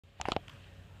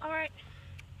Alright,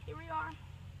 here we are.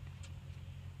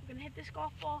 We're gonna hit this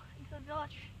golf ball into the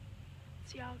village.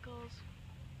 See how it goes.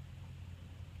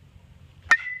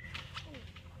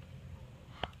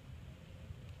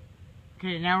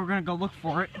 Okay, now we're gonna go look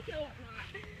for it. No, we're not.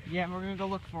 Yeah, we're gonna go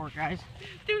look for it, guys.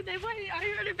 Dude, I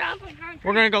heard it bounce on concrete.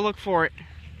 We're gonna go look for it.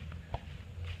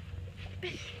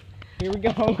 Here we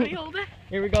go. Can you hold it?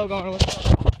 Here we go, going to look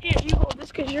for it. Here, you hold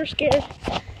this because you're scared.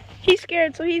 He's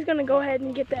scared, so he's gonna go ahead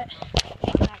and get that.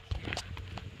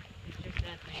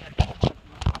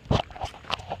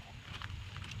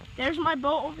 There's my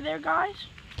boat over there, guys.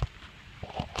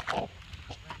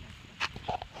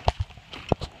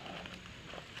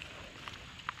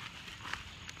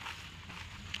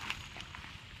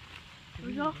 Here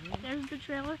we go. There's the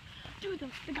trailer. Dude,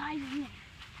 the guy's in there.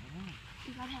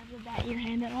 You gotta have the bat in your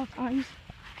hand at all times.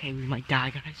 Okay, we might die,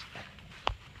 guys.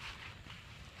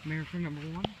 America number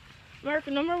one. America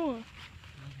number one.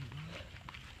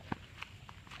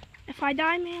 If I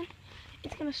die, man,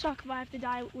 it's gonna suck if I have to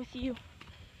die with you.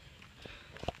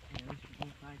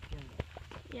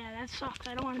 Yeah, that sucks.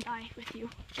 I don't want to die with you.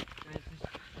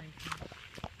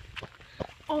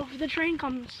 Oh, if the train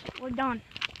comes, we're done.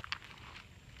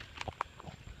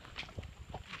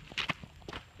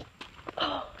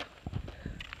 Oh.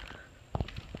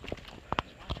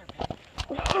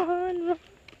 Run.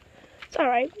 It's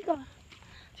alright.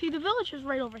 See, the village is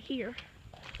right over here.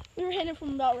 We were heading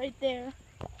from about right there.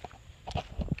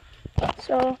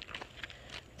 So,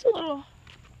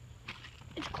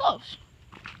 it's close.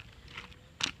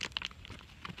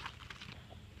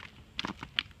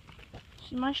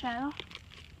 See my shadow?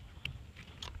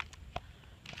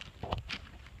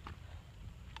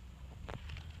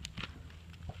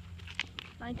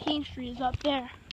 19th Street is up there.